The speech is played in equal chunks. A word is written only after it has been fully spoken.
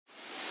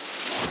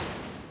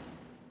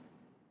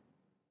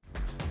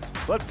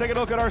Let's take a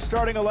look at our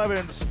starting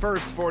 11s.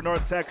 First for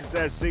North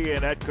Texas SC and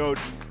head coach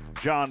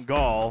John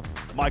Gall.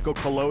 Michael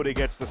Collodi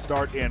gets the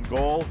start in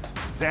goal.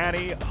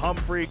 Zanny,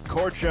 Humphrey,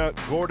 Korcha,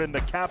 Gordon,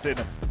 the captain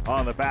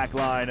on the back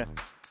line.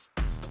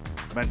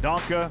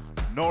 Mendonca,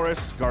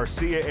 Norris,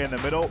 Garcia in the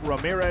middle.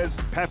 Ramirez,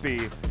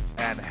 Pepe,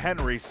 and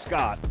Henry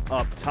Scott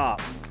up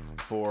top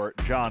for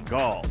John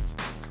Gall.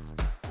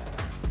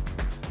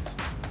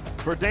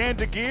 For Dan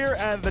DeGeer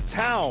and the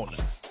Town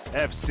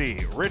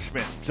FC,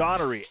 Richmond,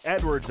 Donnery,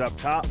 Edwards up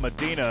top,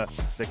 Medina,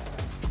 the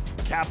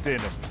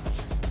captain,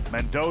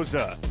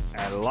 Mendoza,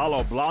 and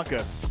Lalo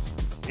Blancas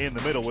in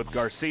the middle with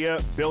Garcia,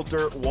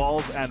 Bilter,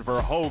 Walls, and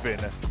Verhoeven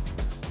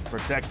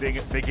protecting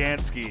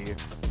Viganski,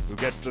 who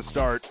gets the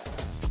start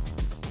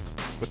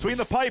between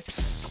the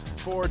pipes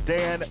for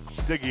Dan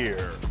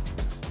DeGeer.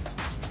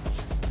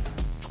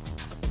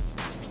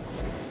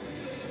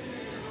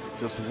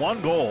 Just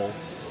one goal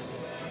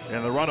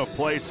in the run of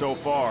play so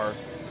far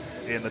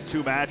in the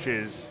 2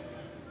 matches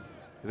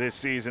this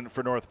season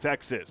for North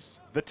Texas.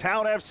 The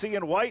Town FC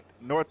in white,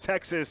 North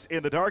Texas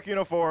in the dark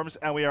uniforms,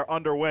 and we are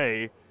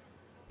underway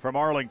from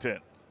Arlington.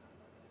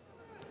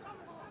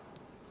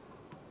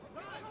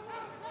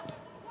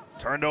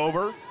 Turned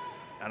over,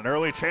 and an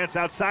early chance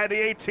outside the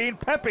 18.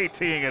 Pepe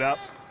teeing it up,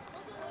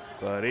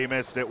 but he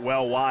missed it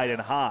well wide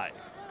and high.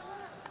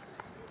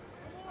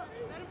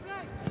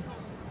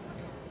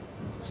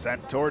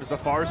 Sent towards the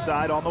far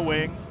side on the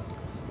wing.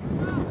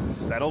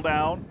 Settled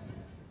down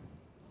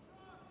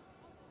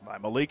by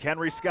Malik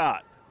Henry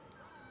Scott.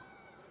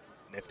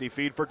 Nifty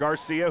feed for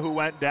Garcia, who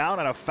went down,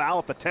 and a foul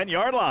at the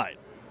 10-yard line.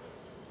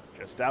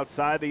 Just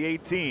outside the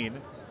 18.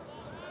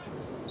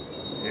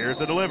 Here's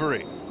the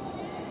delivery.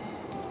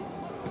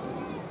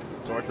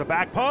 Towards the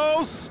back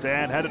post,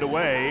 and headed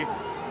away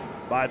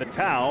by the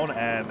Town,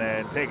 and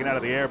then taken out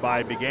of the air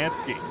by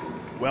Viganski.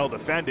 Well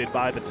defended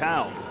by the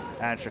Town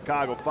and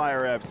Chicago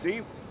Fire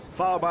FC,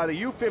 followed by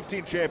the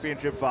U15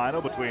 championship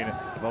final between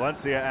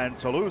Valencia and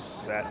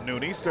Toulouse at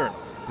noon Eastern.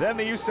 Then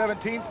the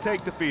U17s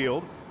take the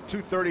field,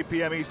 2:30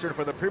 p.m. Eastern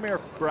for the Premier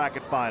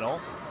Bracket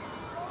final.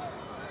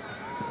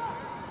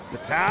 The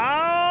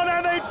Town,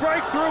 and they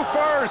break through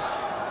first.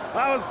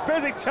 I was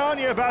busy telling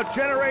you about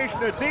Generation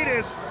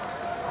Adidas,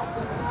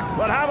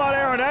 but how about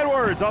Aaron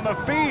Edwards on the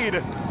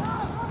feed?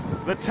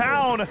 The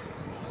Town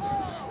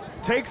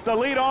takes the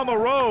lead on the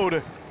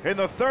road in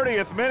the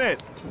 30th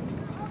minute.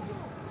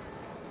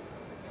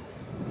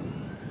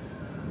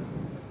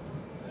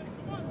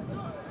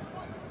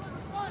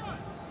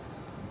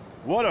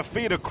 What a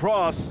feed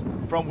across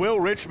from Will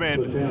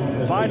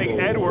Richmond, finding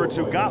Edwards,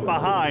 who got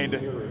behind,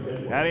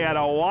 and he had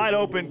a wide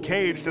open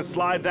cage to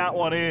slide that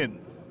one in.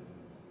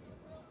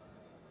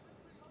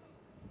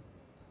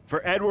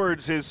 For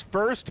Edwards, his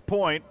first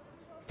point,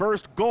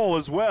 first goal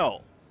as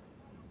well.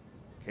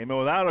 Came in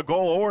without a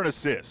goal or an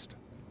assist.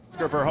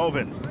 Oscar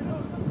Verhoeven.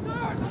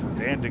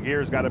 Dan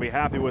DeGeer's got to be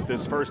happy with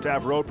this first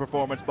half road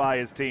performance by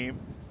his team.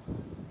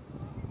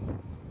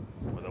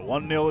 With a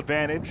 1-0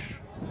 advantage.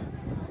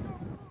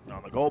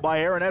 On the goal by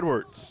Aaron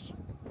Edwards.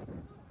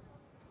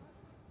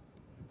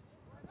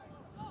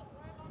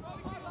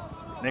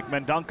 Nick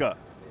Mendonca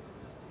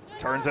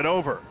turns it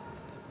over.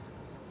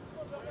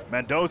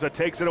 Mendoza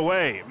takes it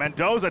away.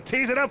 Mendoza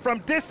tees it up from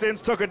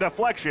distance, took a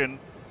deflection,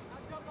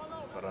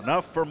 but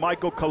enough for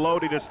Michael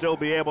Collodi to still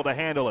be able to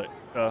handle it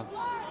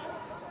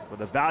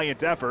with a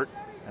valiant effort.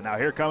 And now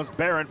here comes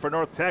Barron for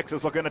North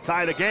Texas, looking to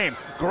tie the game.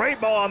 Great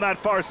ball on that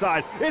far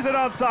side. Is it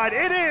onside?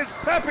 It is.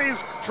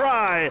 Pepe's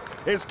try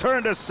is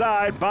turned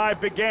aside by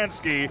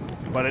Viganski,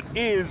 but it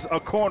is a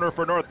corner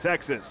for North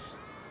Texas.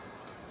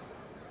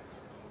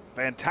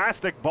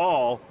 Fantastic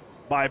ball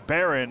by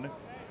Barron.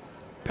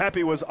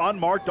 Pepe was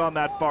unmarked on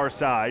that far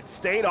side,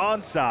 stayed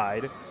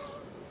onside.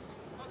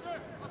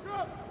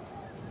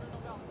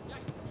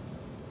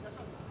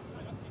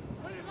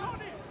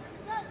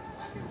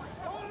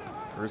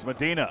 Here's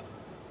Medina.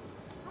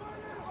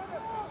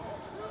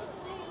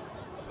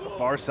 To the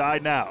far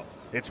side now.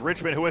 It's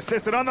Richmond who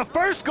assisted on the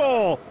first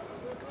goal.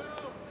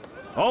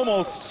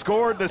 Almost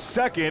scored the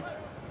second.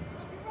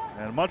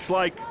 And much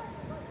like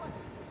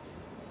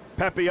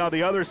Pepe on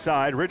the other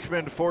side,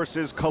 Richmond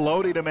forces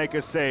Collodi to make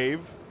a save.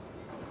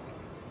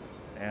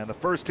 And the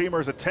first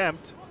teamer's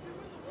attempt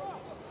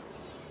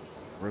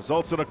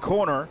results in a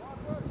corner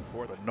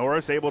for the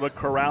Norris, able to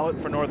corral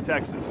it for North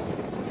Texas.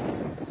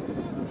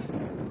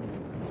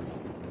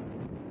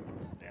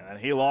 And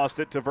he lost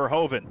it to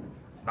Verhoeven.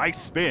 Nice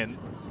spin,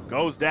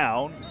 goes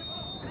down,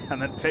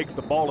 and then takes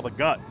the ball to the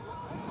gut.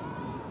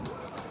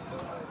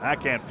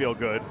 That can't feel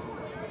good.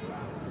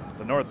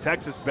 The North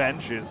Texas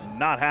bench is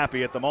not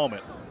happy at the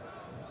moment.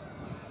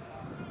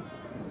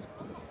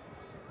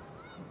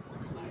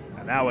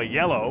 And now a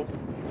yellow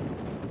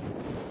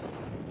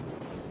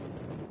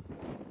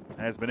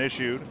has been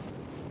issued.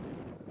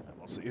 And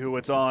we'll see who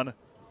it's on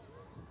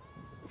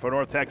for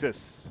North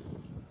Texas.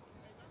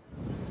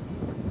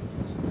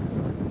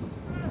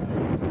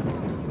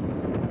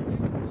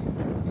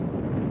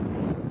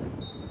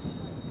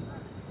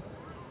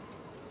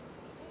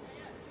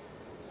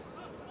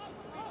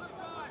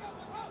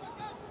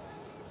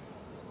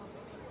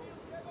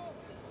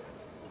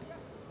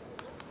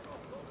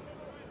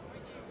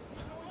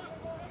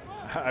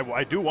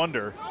 I do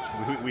wonder,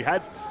 we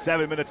had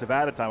 7 minutes of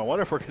added time. I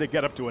wonder if we're going to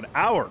get up to an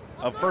hour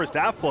of first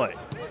half play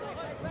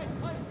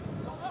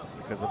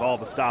because of all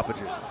the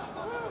stoppages.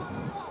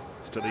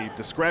 It's to the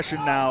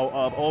discretion now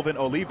of Oven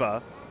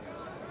Oliva.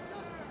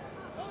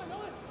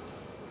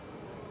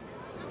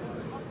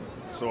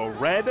 So a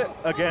red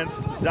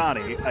against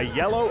Zani, a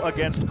yellow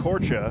against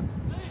Korcha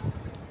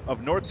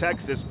of North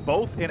Texas,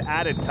 both in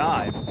added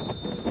time.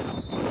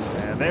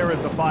 And there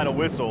is the final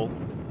whistle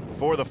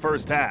for the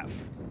first half.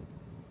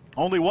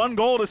 Only one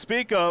goal to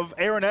speak of.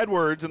 Aaron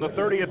Edwards in the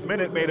 30th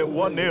minute made it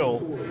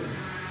 1-0.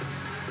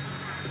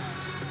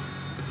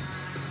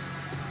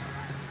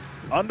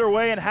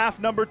 Underway in half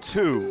number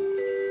 2.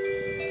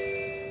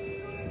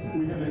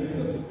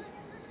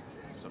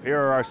 So here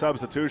are our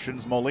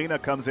substitutions. Molina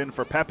comes in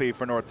for Pepe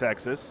for North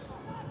Texas.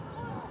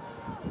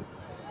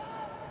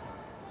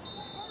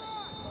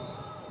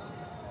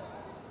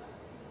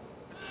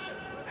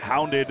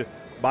 Hounded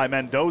by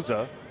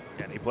Mendoza,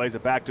 and he plays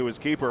it back to his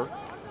keeper.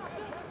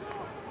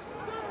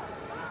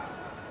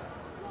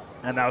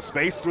 And now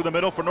space through the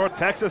middle for North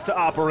Texas to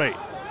operate.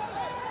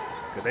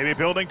 Could they be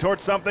building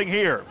towards something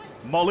here?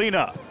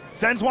 Molina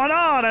sends one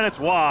on, and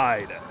it's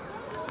wide.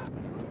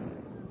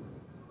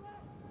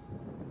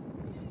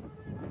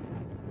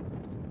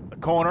 The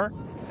corner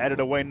headed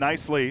away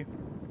nicely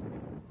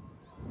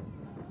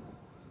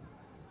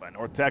by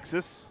North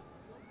Texas.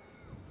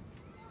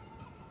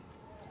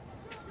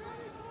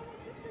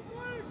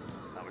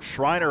 That was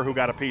Schreiner who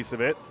got a piece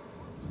of it.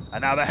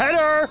 And now the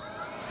header!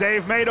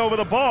 Save made over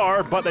the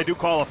bar, but they do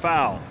call a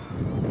foul.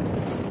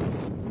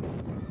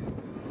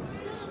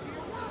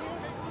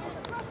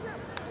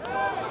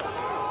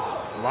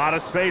 A lot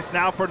of space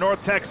now for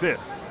North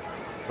Texas,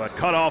 but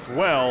cut off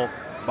well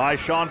by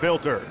Sean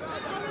Bilter.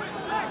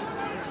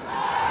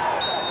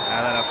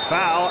 And then a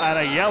foul and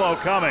a yellow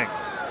coming.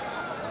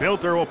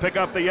 Bilter will pick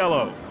up the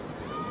yellow.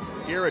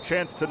 Here a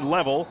chance to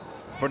level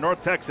for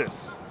North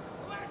Texas.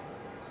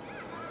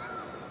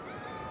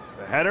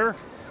 The header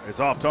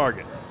is off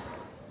target.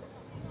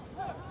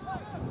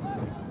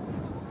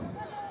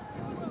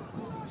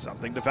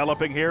 Something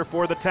developing here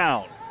for the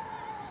Town.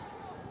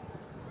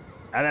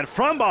 And then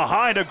from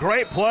behind, a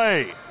great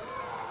play.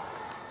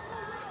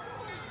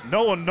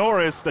 Nolan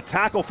Norris, the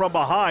tackle from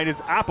behind, is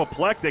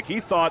apoplectic. He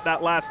thought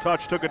that last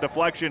touch took a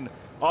deflection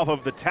off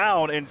of the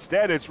Town.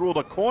 Instead, it's ruled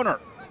a corner.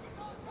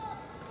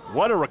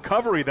 What a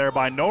recovery there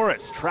by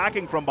Norris,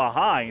 tracking from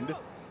behind.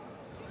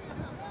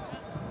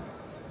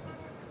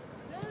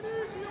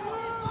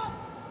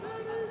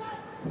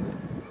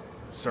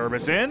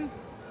 Service in.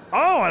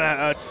 Oh, and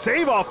a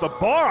save off the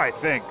bar, I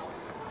think,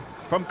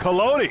 from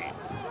Collodi.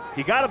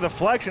 He got a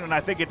deflection, and I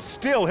think it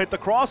still hit the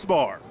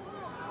crossbar.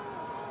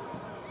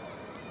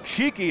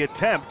 Cheeky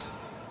attempt.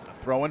 A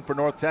throw in for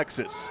North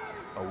Texas,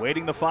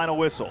 awaiting the final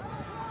whistle.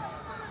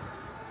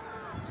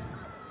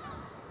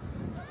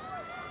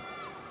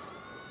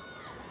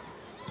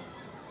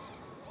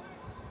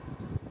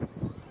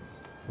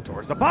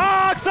 Towards the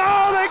box.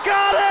 Oh, they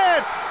got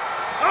it!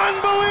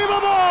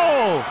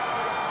 Unbelievable!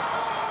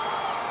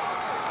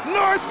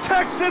 North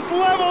Texas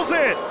levels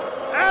it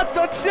at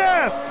the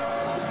death.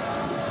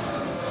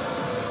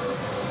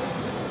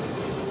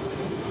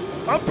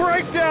 A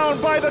breakdown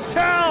by the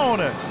Town.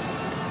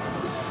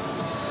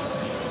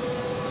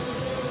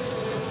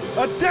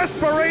 A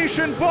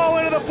desperation ball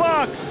into the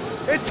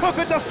box. It took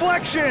a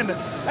deflection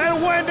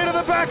and went into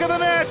the back of the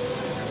net.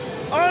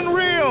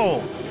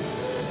 Unreal.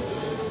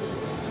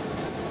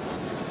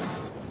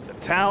 The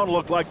Town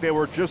looked like they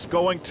were just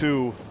going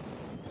to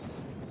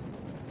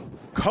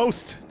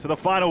coast to the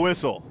final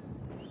whistle.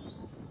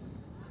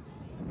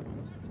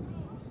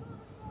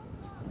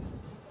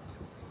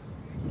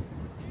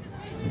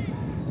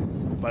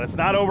 But it's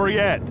not over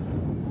yet.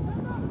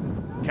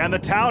 Can the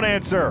Town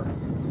answer?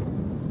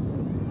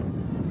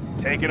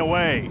 Taken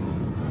away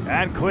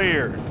and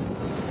cleared.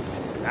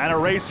 And a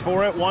race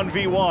for it,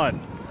 1v1.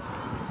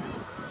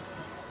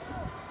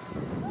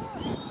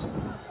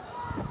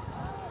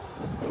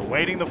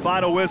 Awaiting the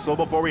final whistle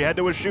before we head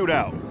to a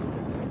shootout.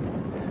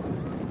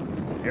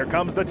 Here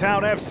comes the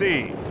Town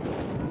FC.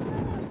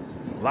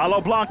 Lalo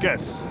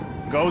Blancas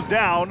goes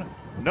down,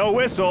 no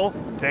whistle,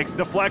 takes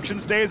deflection,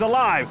 stays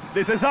alive.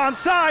 This is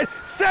onside,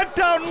 sent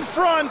out in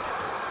front,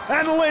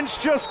 and Lynch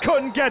just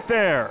couldn't get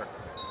there.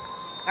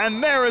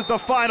 And there is the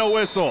final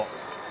whistle.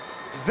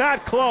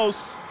 That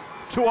close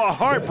to a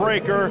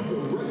heartbreaker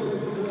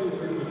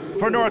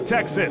for North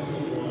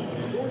Texas.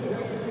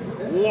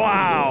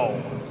 Wow.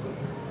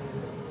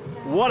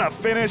 What a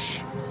finish.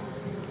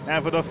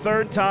 And for the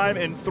third time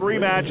in 3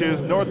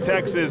 matches, North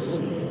Texas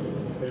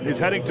is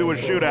heading to a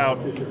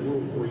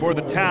shootout for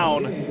the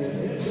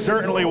Town.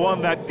 Certainly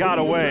one that got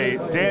away.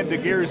 Dan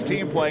DeGear's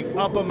team playing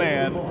up a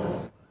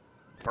man.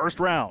 First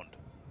round.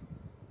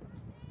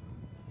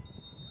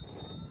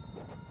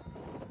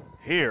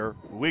 Here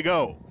we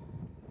go.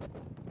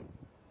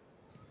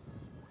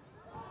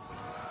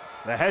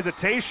 The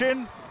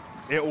hesitation,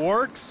 it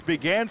works.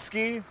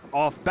 Beganski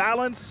off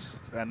balance,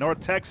 and North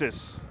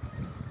Texas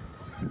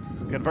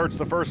converts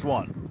the first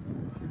one.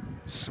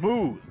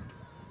 Smooth.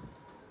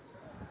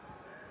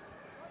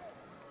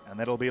 And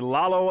that'll be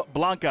Lalo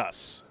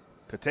Blancas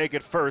to take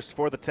it first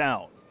for the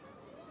Town.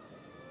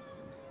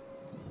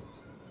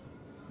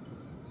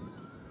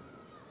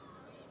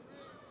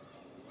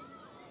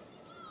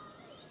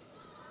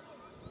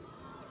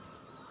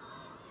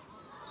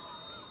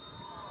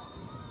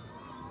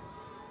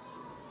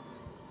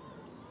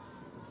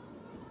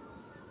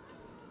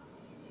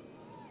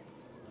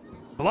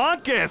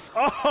 Blancas,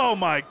 oh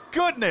my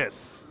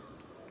goodness.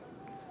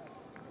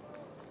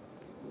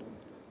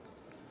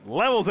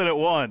 Levels it at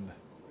 1.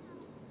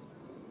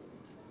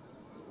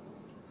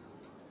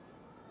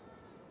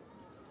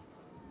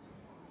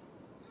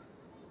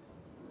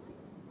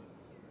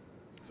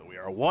 So we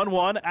are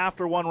 1-1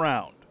 after 1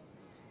 round.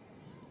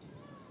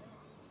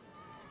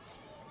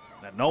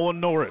 And Nolan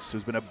Norris,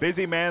 who's been a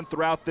busy man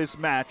throughout this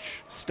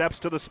match, steps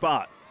to the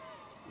spot.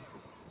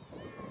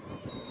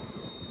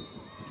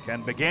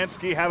 Can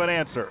Begansky have an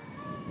answer?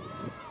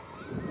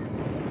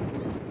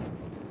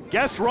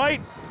 Guessed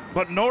right,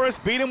 but Norris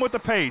beat him with the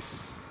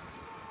pace.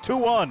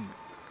 2-1.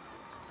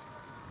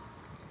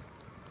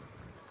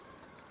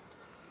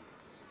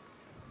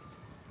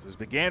 This is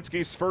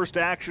Begansky's first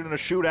action in a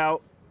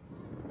shootout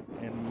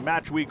in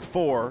match week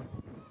 4.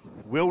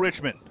 Will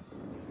Richmond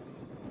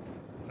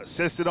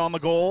assisted on the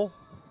goal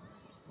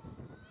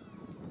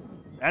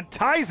and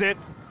ties it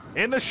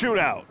in the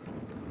shootout.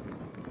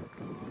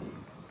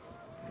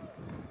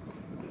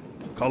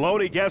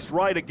 Kolodi guessed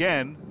right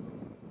again,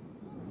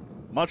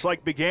 much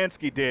like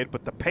Begansky did,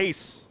 but the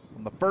pace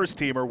from the first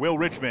teamer, Will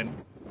Richmond,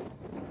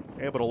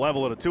 able to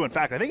level it at 2. In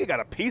fact, I think he got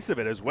a piece of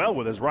it as well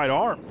with his right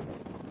arm.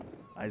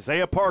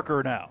 Isaiah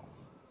Parker now.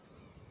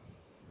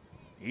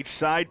 Each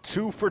side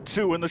 2 for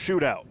 2 in the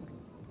shootout.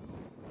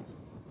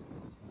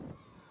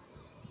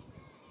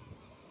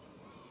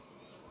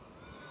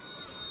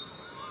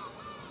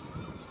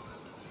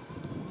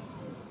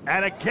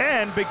 And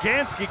again,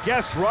 Begansky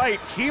guessed right.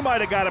 He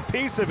might have got a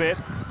piece of it,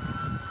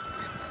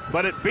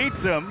 but it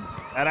beats him,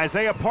 and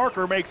Isaiah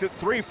Parker makes it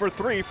 3 for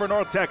 3 for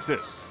North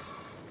Texas.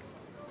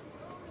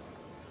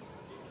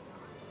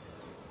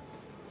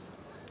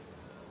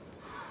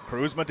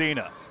 Cruz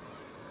Medina,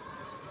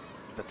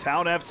 the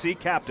Town FC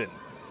captain,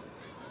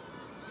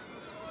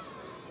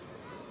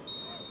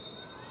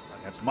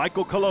 against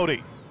Michael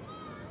Kolodi.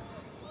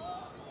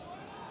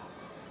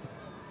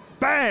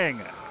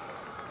 Bang!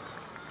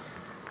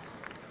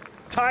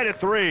 Tied at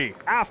 3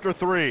 after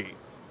 3.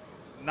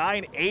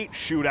 9-8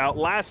 shootout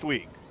last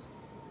week.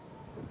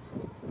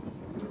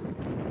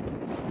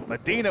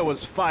 Medina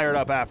was fired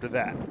up after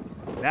that.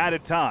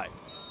 Added time.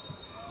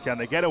 Can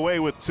they get away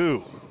with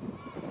 2?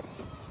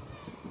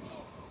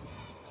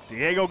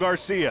 Diego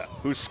Garcia,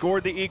 who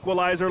scored the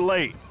equalizer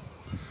late,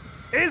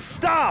 is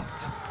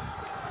stopped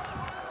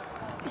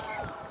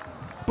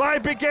by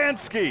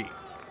Begansky.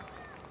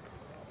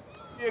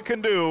 All you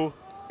can do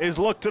is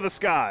look to the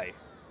sky.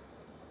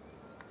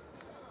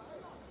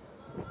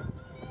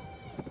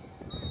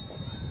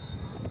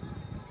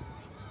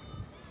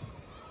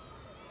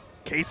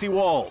 Casey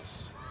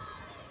Walls.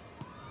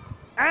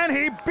 And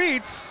he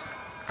beats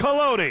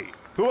Kolodi,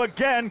 who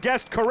again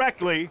guessed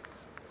correctly,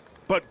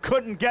 but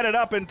couldn't get it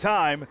up in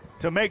time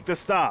to make the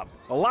stop.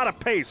 A lot of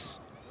pace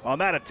on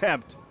that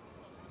attempt.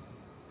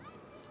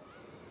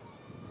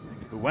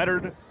 Who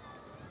entered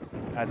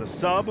as a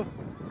sub. And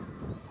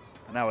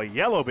now a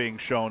yellow being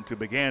shown to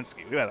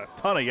Begansky. We've had a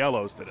ton of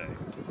yellows today.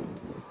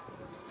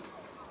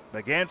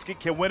 Begansky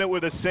can win it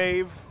with a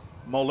save.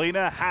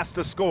 Molina has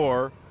to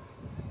score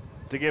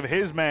to give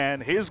his man,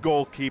 his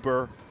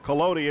goalkeeper,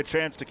 Kolodi, a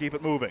chance to keep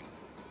it moving.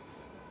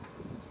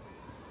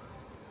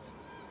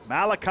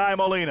 Malachi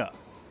Molina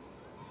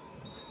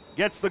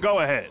gets the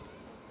go-ahead.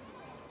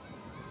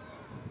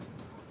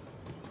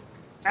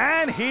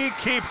 And he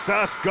keeps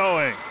us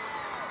going.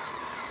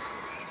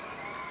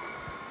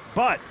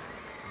 But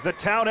the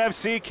Town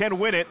FC can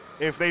win it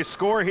if they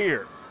score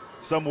here.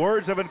 Some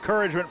words of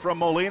encouragement from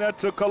Molina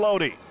to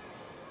Kolodi.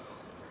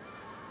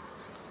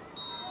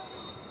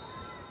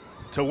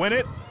 To win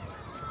it,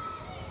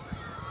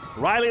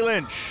 Riley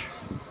Lynch.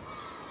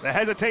 The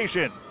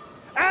hesitation.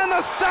 And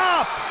the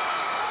stop!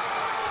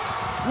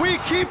 We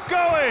keep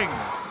going!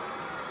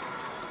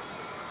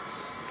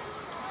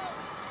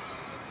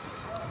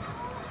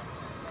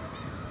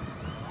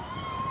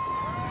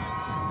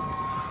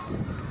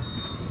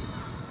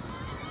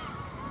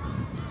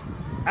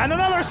 And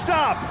another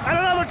stop, and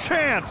another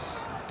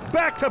chance.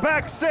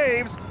 Back-to-back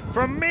saves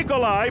from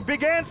Mikolaj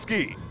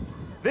Begansky.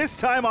 This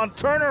time on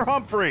Turner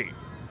Humphrey.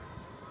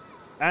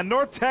 And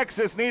North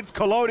Texas needs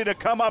Kolodi to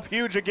come up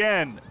huge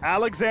again.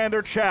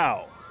 Alexander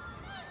Chow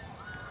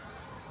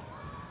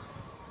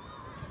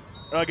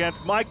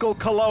against Michael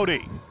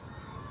Kolodi.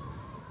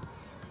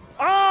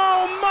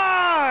 Oh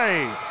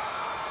my!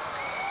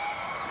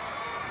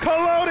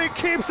 Kolodi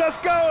keeps us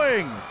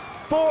going.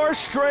 4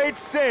 straight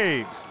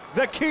saves.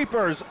 The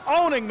keepers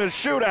owning the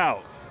shootout.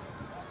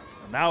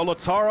 Now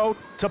Lautaro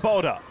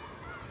Taboda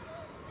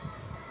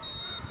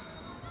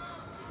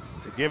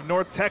to give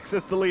North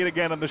Texas the lead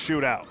again in the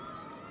shootout.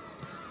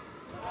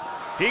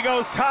 He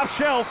goes top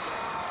shelf,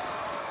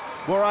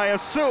 where I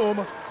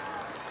assume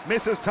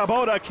Mrs.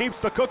 Taboda keeps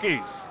the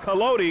cookies.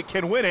 Collodi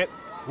can win it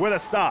with a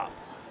stop.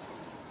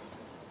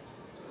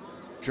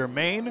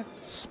 Jermaine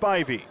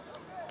Spivey,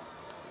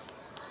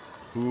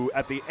 who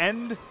at the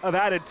end of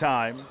added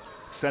time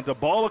sent a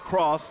ball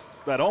across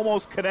that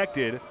almost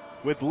connected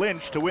with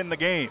Lynch to win the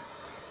game.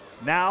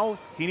 Now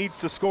he needs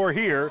to score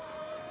here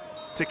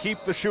to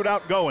keep the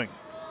shootout going.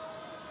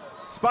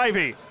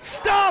 Spivey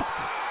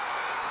stopped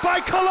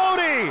by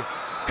Collodi.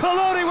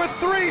 Collodi with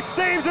 3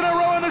 saves in a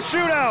row in the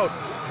shootout.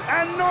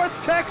 And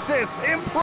North Texas improves.